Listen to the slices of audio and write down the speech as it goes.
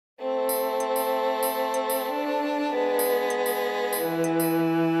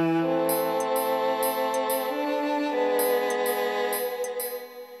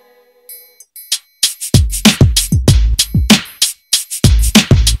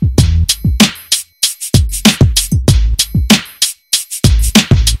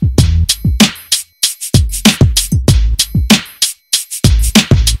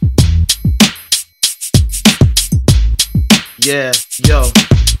Yeah, yo.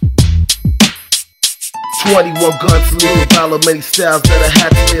 21 guns, salute battle of many styles that I had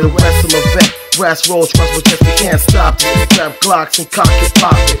to lay the rest of my vet. Brass rolls, trust my chest, we can't stop it. Grab Glocks and cock it,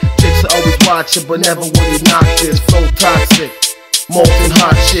 pop it. Chicks are always watching, but never when he knock this. Flow toxic, molten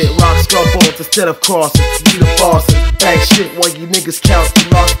hot shit. Rock skull bolts instead of crosses. Be the bosses, bang shit while you niggas count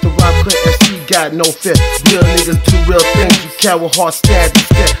the lost. The rhyme clear FC got no fear. Real niggas do real things, you carry hard stand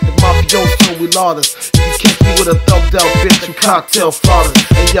instead. The mafioso, we lawless. If you catch me with a thumbed out bitch, you cocktail flawless.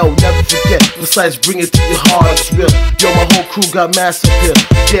 And yo, never forget, besides bring it to your heart, it's real. Yo, my whole crew got massive here.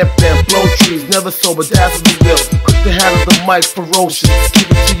 Dip and blow trees, never sober, dazzle the real. Quick to handle the mic, ferocious. Give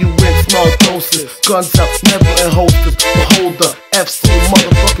it to you in small doses. Guns up, never in holsters. Beholder, FC,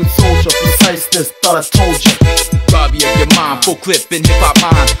 motherfucking soldier. Preciseness, thought I told ya. Rob you of your mind, full clip in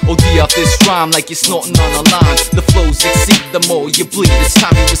HipHopMind. OD off this rhyme like you're snorting on a line. The flows exceed, the more you bleed. It's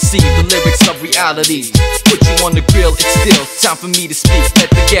time you receive the lyrics of reality. Put you on the grill, it's still time for me to speak.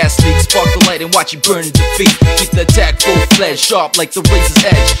 Let the gas leak, spark the light and watch you burn in defeat. Keep the attack full-fledged, sharp like the razor's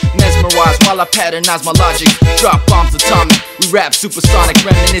edge. Mesmerized while I patternize my logic. Drop bombs atomic, we rap supersonic.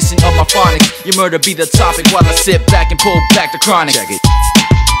 Reminiscent of my phonics. Your murder be the topic while I sit back and pull back the chronic. Check it,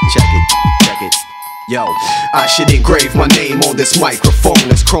 check it, check it. Yo, I should engrave my name on this microphone.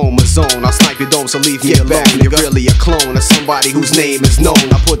 It's chromosome. I'll snipe your dome, so leave me alone. You're really a clone of somebody whose name is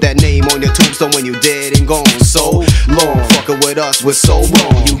known. I put that name on your tombstone when you're dead and gone. So long, fucking with us was so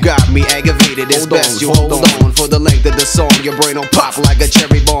wrong. You got me aggravated, it's best you hold on. For the length of the song, your brain will pop like a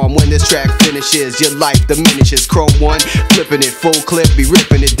cherry bomb. When this track finishes, your life diminishes. Chrome 1, flipping it full clip, be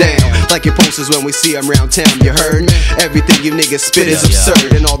ripping it down. Like your posters when we see them around town, you heard? Everything you niggas spit is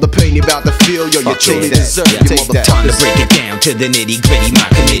absurd. And all the pain you about to feel, yo, you truly deserve. Time to break it down to the nitty gritty. My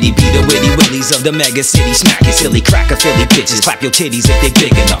committee be the witty willies of the mega city. Smack your silly cracker Philly bitches. Clap your titties if they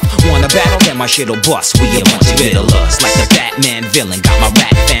big enough. Wanna battle? Then my shit'll bust. We a bunch of riddlers like the Batman villain. Got my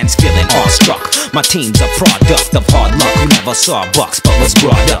rap fans feeling awestruck. My team's a product of hard luck. Who never saw bucks but was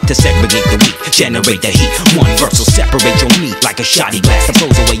brought up to segregate the weak, generate the heat. One verse will separate your meat like a shotty glass. That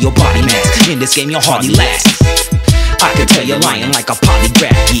blows away your body mass. In this game you'll hardly last. I can tell you're lying like a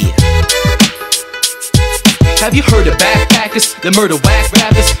polygraph, yeah. Have you heard of backpackers, the murder whack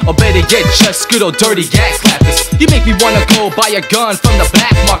rappers? Or better yet, just good old dirty yak clappers. You make me wanna go buy a gun from the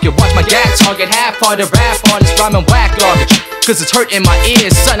black market. Watch my gat target, half-hearted rap artists rhyming whack garbage. Cause it's hurting my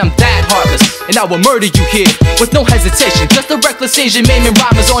ears, son, I'm that heartless. And I will murder you here, with no hesitation. Just a reckless Asian maiming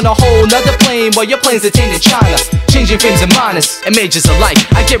rhymers on a whole nother plane. While your plane's detained in China, changing frames and minors and majors alike.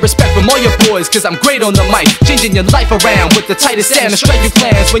 I get respect from all your boys, cause I'm great on the mic. Changing your life around with the tightest stand and straight you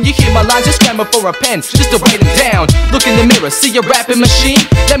plans. When you hear my lines, just scramble for a pen, just to write them down. Look in the mirror, see your rapping machine?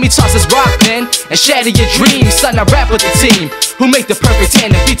 Let me toss this rock pen and shatter your dreams. Son, I rap with the team who make the perfect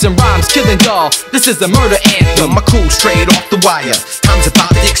tandem. Beats and rhymes, killing y'all. This is the murder anthem. My cool straight off the wire. Time's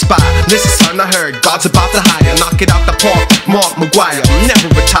about to expire. Listen, son, I heard God's about to hire. Knock it out the park, Mark McGuire. Never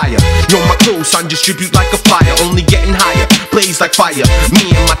retire. You're my crew, son, distribute like a flyer. Only getting higher, blaze like fire.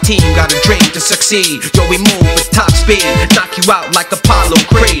 Me and my team got a dream to succeed. Yo, we move with top speed. Knock you out like Apollo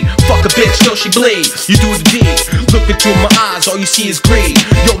Creed. Fuck a bitch till she bleed. You do the deed. Look into my eyes, all you see is greed.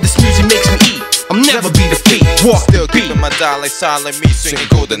 Yo, this music makes me eat. I'll never be defeated. Walk still keeping my dial like silent me, swinging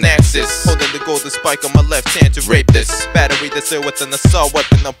golden axes. Holding the golden spike on my left hand to rape this battery that's ill with an assault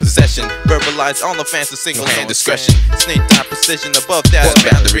weapon of possession. Verbalize all the fans with single hand discretion. Snake down precision above that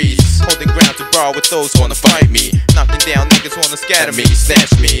boundaries. Holding ground to brawl with those who wanna fight me. Knocking down niggas wanna scatter me,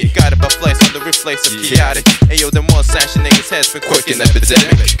 snatch me. Guided by flex on the reflex of chaotic. Ayo, them one slashing niggas heads for quick and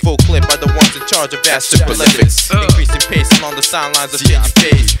epidemic. Full clip by the ones in charge of vast prolifics. Increasing pace along the sidelines of changing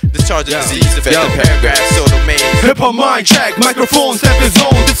page. Discharging disease affecting paragraphs, so the maze. HipHopMind check, microphone step in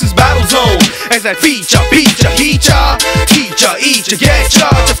zone. This is battle zone. As I feature, beat ya, heat ya, teach ya, eat ya, get ya.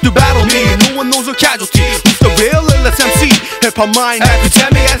 Just to battle me, no one knows a casualty. Who's the real LSMC? HipHopMind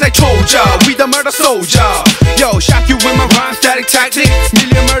epidemic, as I told ya. We the murder soldier. Yo, shock you with my rhyme static tactic.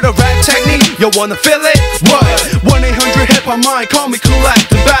 Million murder rap technique. Yo, wanna feel it? What? 1-800 HipHopMind, call me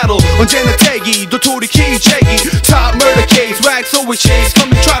collect and battle. 언제나 대기, 도토리 키 제기. Top murder case, wax always chase.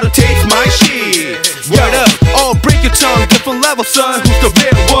 Come and try to taste my shit. Word up, oh break your tongue, different level son. Who's the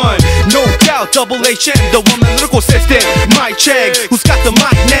real one? No doubt, double HN, the woman lyrical system. Mic check, who's got the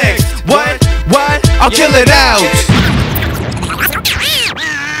mic next? What? I'll kill it out.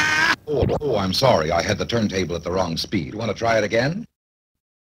 Oh, I'm sorry, I had the turntable at the wrong speed. Want to try it again?